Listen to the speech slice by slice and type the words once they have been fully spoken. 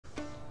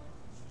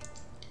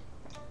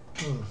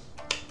Ooh.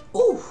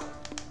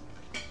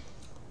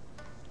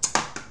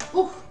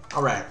 Ooh.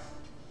 Alright.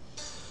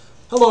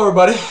 Hello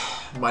everybody,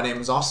 my name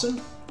is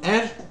Austin,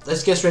 and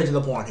let's get straight to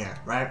the point here,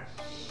 right?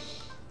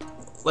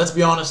 Let's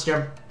be honest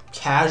here,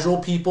 casual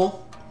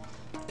people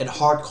and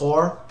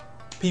hardcore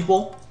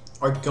people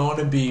are going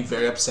to be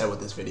very upset with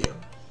this video.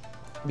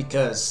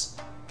 Because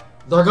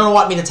they're going to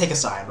want me to take a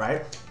side,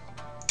 right?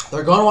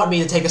 They're going to want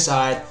me to take a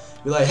side,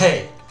 be like,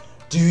 hey,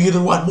 do you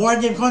either want more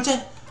endgame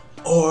content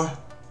or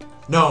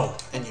no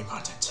endgame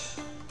content?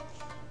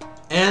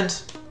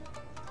 And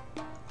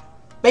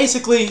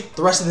basically,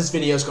 the rest of this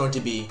video is going to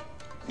be,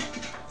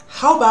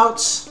 how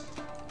about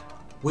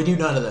we do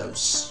none of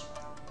those?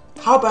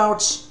 How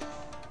about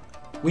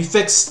we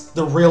fix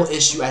the real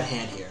issue at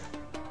hand here,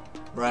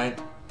 right?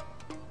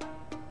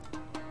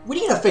 We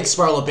need to fix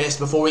Spiral Abyss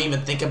before we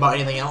even think about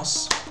anything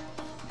else.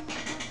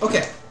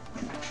 Okay,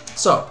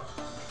 so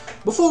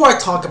before I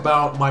talk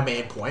about my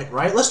main point,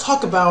 right? Let's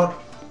talk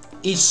about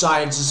each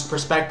side's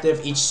perspective,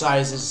 each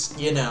side's,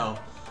 each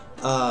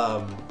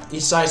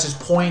side's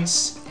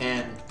points,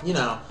 and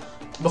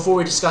before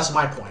we discuss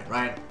my point,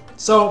 right?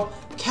 So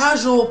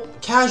casuals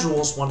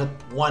don't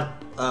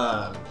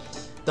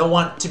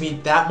want to be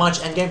that much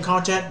endgame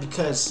content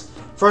because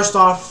first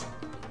off,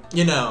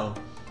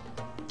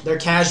 they're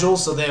casual,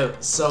 so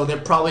they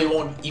probably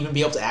won't even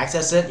be able to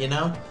access it. They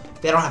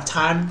don't have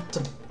time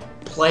to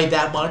play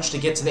that much to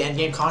get to the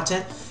endgame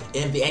content.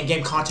 And the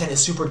endgame content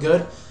is super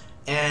good,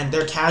 and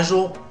they're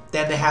casual,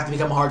 then they have to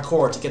become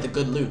hardcore to get the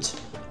good loot,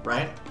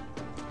 right?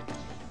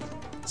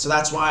 So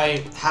that's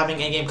why having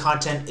endgame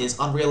content is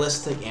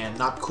unrealistic and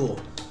not cool.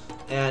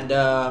 And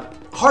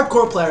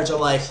hardcore players are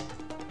like,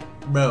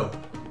 bro,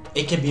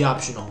 it can be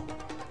optional.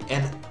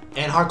 And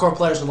hardcore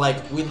players are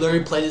like, we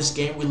literally play this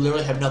game, we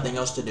literally have nothing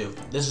else to do.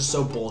 This is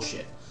so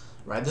bullshit,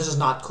 right? This is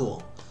not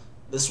cool.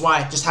 This is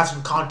why just have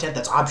some content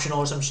that's optional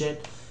or some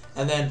shit.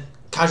 And then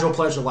casual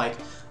players are like,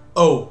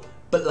 oh,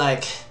 but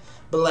like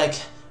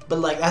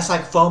that's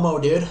like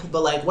FOMO, dude.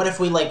 But like, what if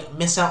we like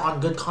miss out on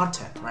good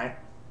content, right?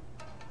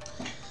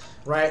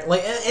 Right?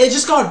 Like, it's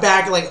just going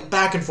back and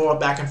forth,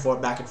 back and forth,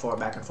 back and forth,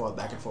 back and forth,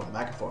 back and forth,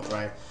 back and forth,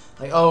 right?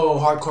 Like, oh,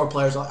 hardcore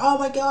players are like, oh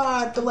my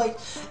god, but like,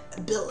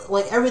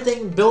 building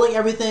everything, building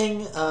every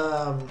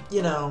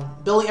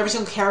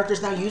single character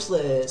is now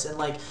useless, and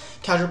like,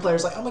 casual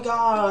players like, oh my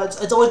god,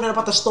 it's always been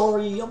about the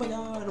story, oh my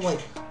god, I'm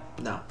like,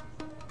 no.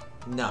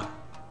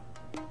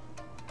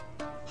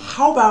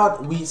 How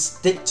about we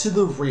stick to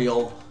the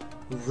real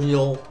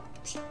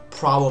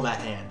problem at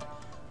hand?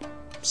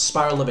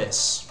 Spiral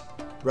Abyss,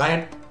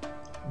 right?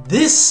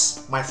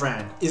 This, my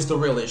friend, is the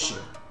real issue.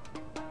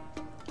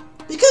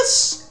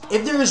 Because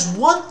if there is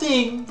one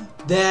thing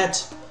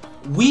that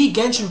we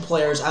Genshin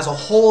players as a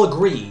whole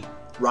agree,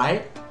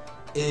 right,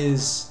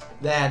 is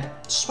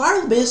that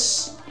Spiral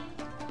Abyss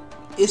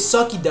is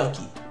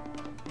sucky-ducky.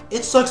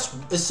 It sucks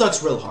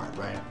real hard,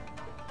 right?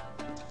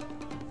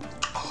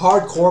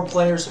 Hardcore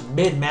players,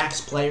 mid-max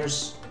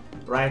players,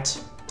 right?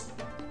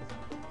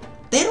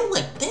 They don't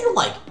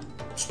like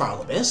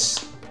Spiral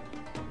Abyss.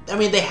 I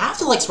mean, they have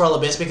to like Spiral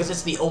Abyss because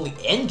it's the only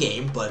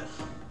endgame, but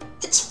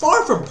it's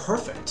far from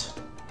perfect.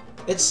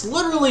 It's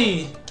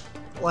literally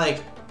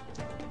like,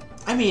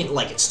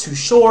 it's too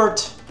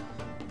short.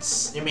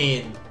 You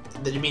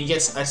get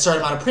a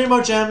certain amount of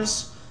primo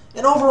gems,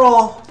 and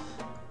overall,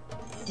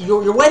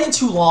 you're waiting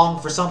too long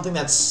for something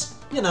that's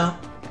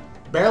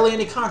barely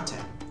any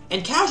content.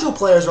 And casual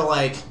players are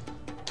like,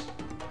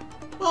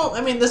 well,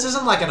 this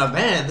isn't like an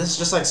event. This is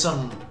just like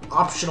some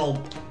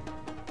optional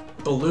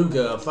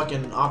beluga,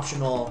 fucking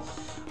optional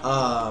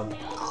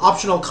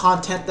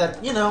content that,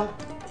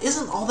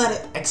 isn't all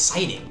that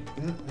exciting.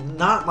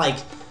 Not like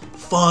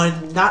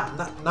fun,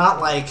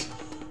 not like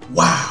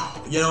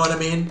wow, you know what I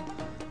mean?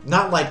 It's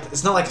not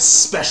like a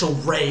special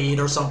raid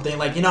or something.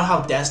 Like,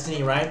 how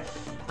Destiny, right?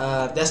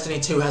 Destiny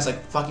 2 has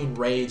like fucking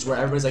raids where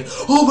everybody's like,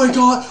 oh my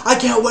god, I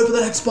can't wait for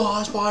the next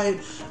boss fight.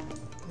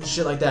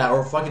 Shit like that,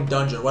 or fucking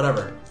dungeon,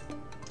 whatever.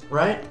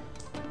 Right?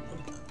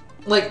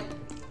 Like,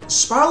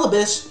 Spiral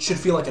Abyss should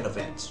feel like an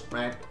event,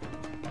 right?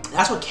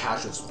 That's what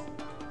casuals want.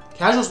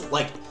 Casuals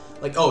like,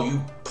 oh,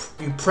 you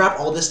prep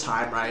all this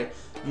time, right?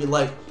 You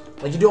like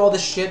you do all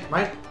this shit,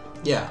 right?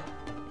 Yeah.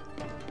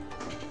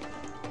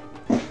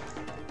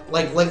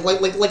 Like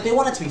they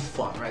want it to be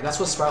fun, right? That's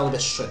what Spiral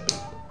Abyss should be,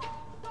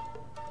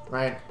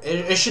 right?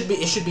 It should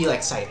be like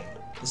exciting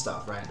and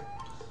stuff, right?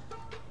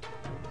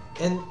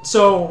 And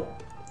so,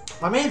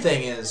 my main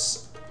thing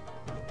is,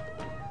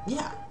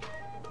 yeah,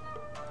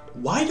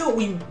 why don't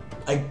we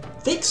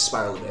fix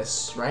Spiral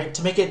Abyss, right?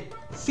 To make it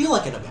feel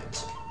like an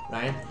event,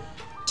 right?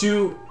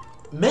 To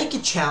make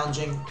it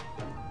challenging,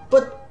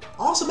 but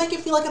also make it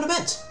feel like an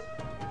event.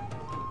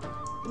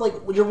 Like,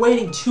 when you're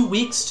waiting 2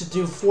 weeks to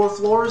do 4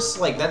 floors,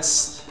 like,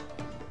 that's,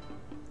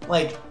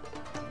 like,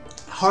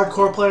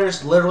 hardcore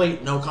players, literally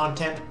no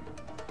content.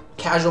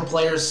 Casual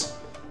players,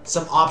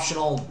 some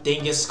optional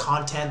dingus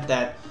content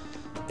that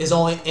is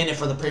only in it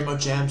for the primo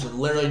gems and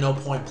literally no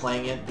point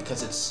playing it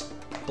because it's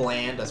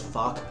bland as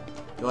fuck.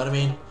 You know what I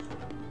mean?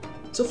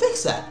 So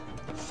fix that.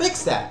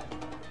 Fix that.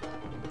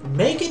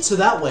 Make it it so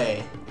that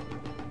way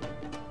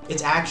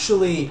it's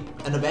actually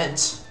an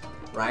event,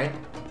 right?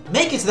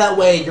 Make it so that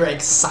way you're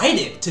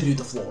excited to do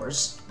the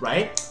floors,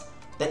 right?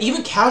 That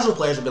even casual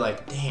players will be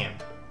like, damn,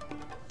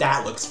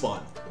 that looks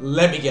fun.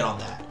 Let me get on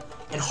that.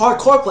 And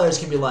hardcore players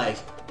can be like,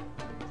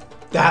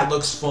 that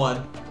looks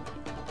fun.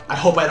 I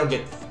hope I don't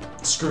get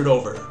screwed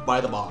over by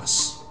the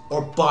boss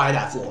or by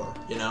that floor,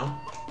 you know?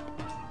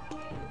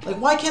 Like,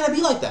 why can't it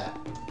be like that?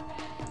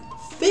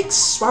 Fix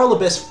Spiral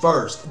Abyss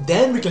first,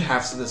 then we can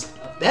have this.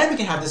 Then we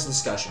can have this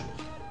discussion.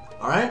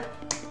 All right.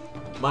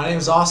 My name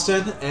is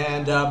Austin,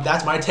 and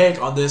that's my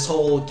take on this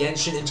whole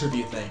Genshin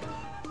interview thing.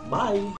 Bye.